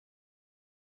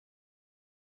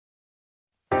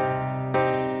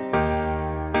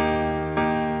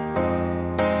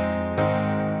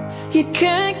You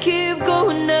can't keep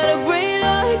going at a rate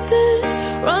like this,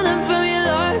 running from your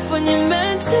life when you're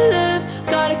meant to live.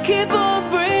 Gotta keep on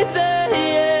breathing,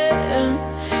 yeah.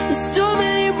 There's too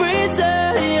many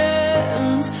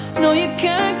reasons. No, you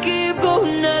can't keep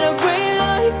going at a rate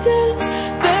like this,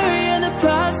 burying the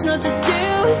past, not to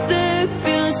deal with it.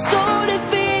 Feeling so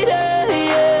defeated,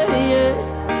 yeah, yeah.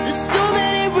 There's too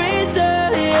many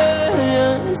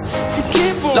reasons to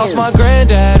keep on. Lost my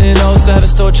granddad in 07,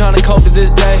 still trying to cope to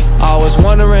this day. I was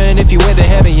wondering if he went to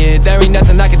heaven, yeah, there ain't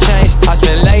nothing I could change. I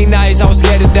spent late nights, I was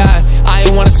scared to die, I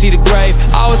ain't wanna see the grave.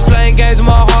 I was playing games with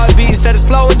my heartbeat instead of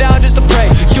slowing down just to pray.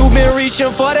 You've been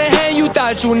reaching for the hand you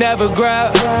thought you never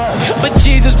grab, but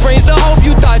Jesus brings the hope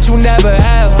you thought you never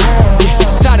have.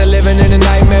 Tired of living in a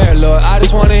nightmare, Lord, I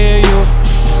just wanna hear you.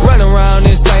 Run around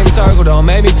this same circle, don't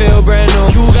make me feel brand new.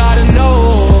 You gotta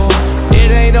know,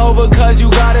 it ain't over cause you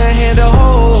got a hand to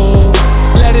hold.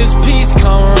 Let His peace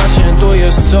come rushing through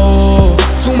your soul.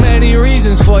 Too many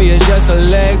reasons for you just to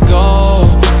let go.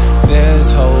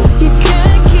 There's hope. You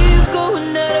can't keep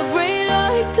going at a rate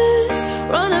like this,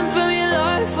 running from your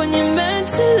life when you're meant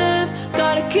to live.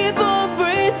 Gotta keep on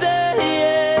breathing,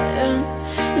 yeah.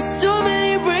 There's too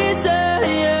many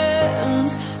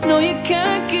reasons. No, you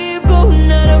can't keep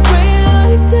going at a rate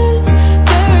like this,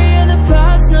 burying the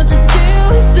past, not to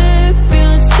deal with it.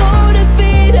 Feeling so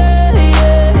defeated,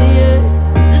 yeah, yeah.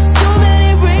 There's too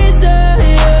many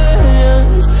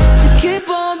reasons to keep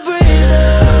on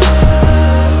breathing.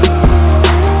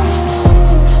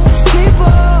 Just keep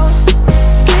on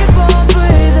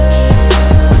breathing.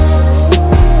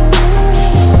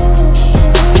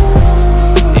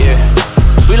 Yeah.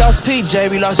 We lost PJ,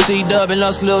 we lost C-Dub, and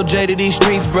lost Lil J to these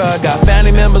streets, bruh. Got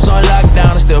family members on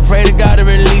lockdown, and still pray to God to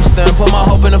release them. Put my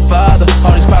hope in the Father.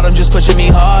 All these problems just pushing me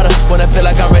harder. When I feel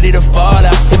like I'm ready to fall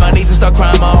out, hit my knees and start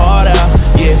crying my heart out.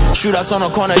 Yeah, shootouts on the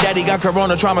corner, daddy got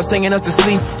corona trauma singing us to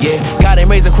sleep. Yeah, God ain't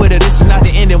raised a quitter, this is not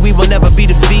the end, and we will never be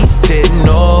defeated.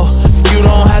 No, you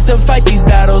don't have to fight these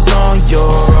battles on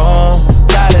your own.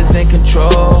 God is in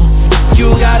control.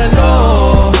 You gotta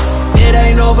know, it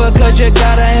ain't over cause you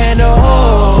got a hand to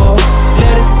hold.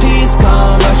 Let His peace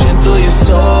come rushing through your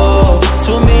soul.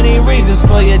 Too many reasons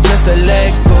for you just to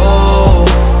let go.